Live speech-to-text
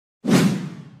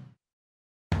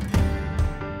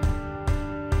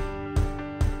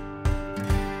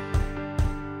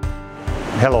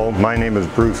Hello, my name is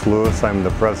Bruce Lewis. I'm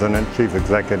the President, Chief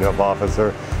Executive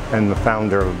Officer, and the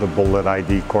founder of the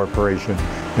BulletID Corporation.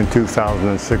 In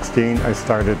 2016, I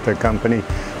started the company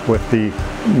with the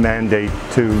mandate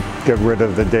to get rid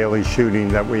of the daily shooting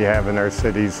that we have in our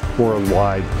cities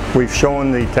worldwide. We've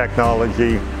shown the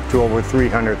technology to over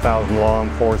 300,000 law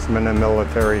enforcement and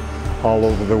military all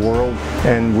over the world,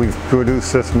 and we've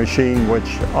produced this machine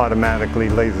which automatically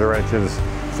laser etches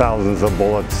thousands of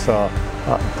bullets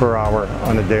per hour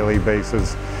on a daily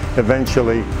basis.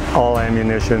 Eventually, all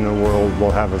ammunition in the world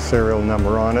will have a serial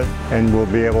number on it, and we'll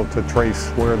be able to trace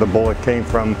where the bullet came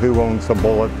from, who owns the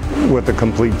bullet, with a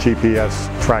complete GPS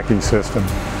tracking system.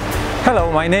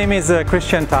 Hello, my name is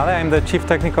Christian Thalle. I'm the Chief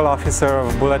Technical Officer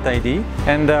of BulletID,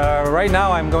 and right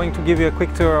now I'm going to give you a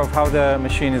quick tour of how the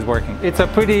machine is working. It's a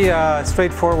pretty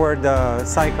straightforward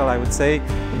cycle, I would say.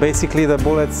 Basically, the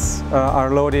bullets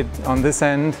are loaded on this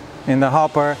end in the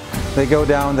hopper. They go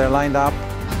down, they're lined up,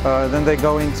 then they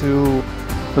go into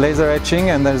laser etching,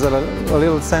 and there's a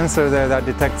little sensor there that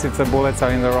detects if the bullets are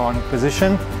in the wrong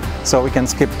position, so we can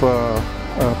skip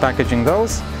packaging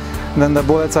those. Then the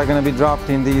bullets are going to be dropped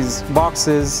in these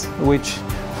boxes which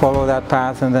follow that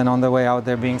path, and then on the way out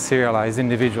they're being serialized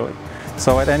individually.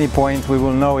 So at any point we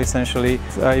will know essentially,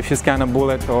 if you scan a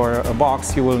bullet or a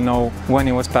box, you will know when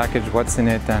it was packaged, what's in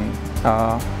it, and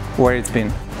where it's been.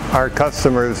 Our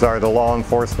customers are the law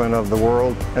enforcement of the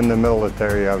world and the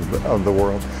military of the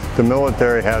world. The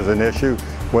military has an issue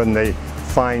when they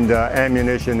find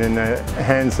ammunition in the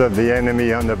hands of the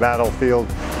enemy on the battlefield,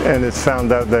 and it's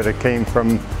found out that it came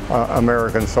from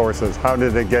American sources. How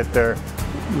did it get there?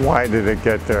 Why did it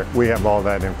get there? We have all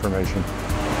that information.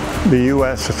 The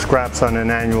U.S. scraps on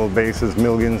an annual basis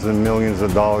millions and millions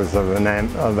of dollars of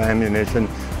ammunition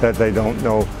that they don't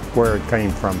know where it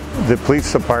came from. The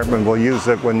police department will use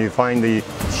it when you find the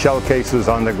shell cases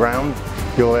on the ground.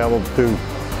 You'll be able to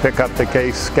pick up the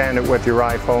case, scan it with your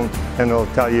iPhone, and it'll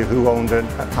tell you who owned it,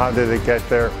 how did it get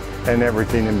there, and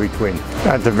everything in between.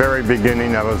 At the very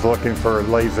beginning, I was looking for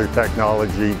laser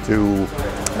technology to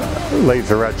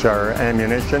laser etch our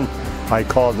ammunition. I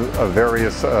called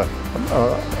various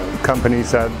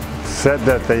companies that said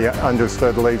that they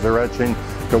understood laser etching.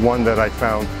 The one that I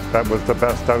found that was the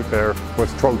best out there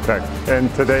was Trotec.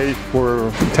 And today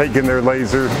we're taking their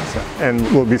lasers and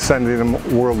we'll be sending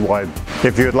them worldwide.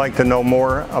 If you'd like to know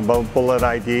more about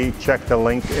BulletID, check the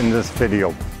link in this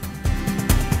video.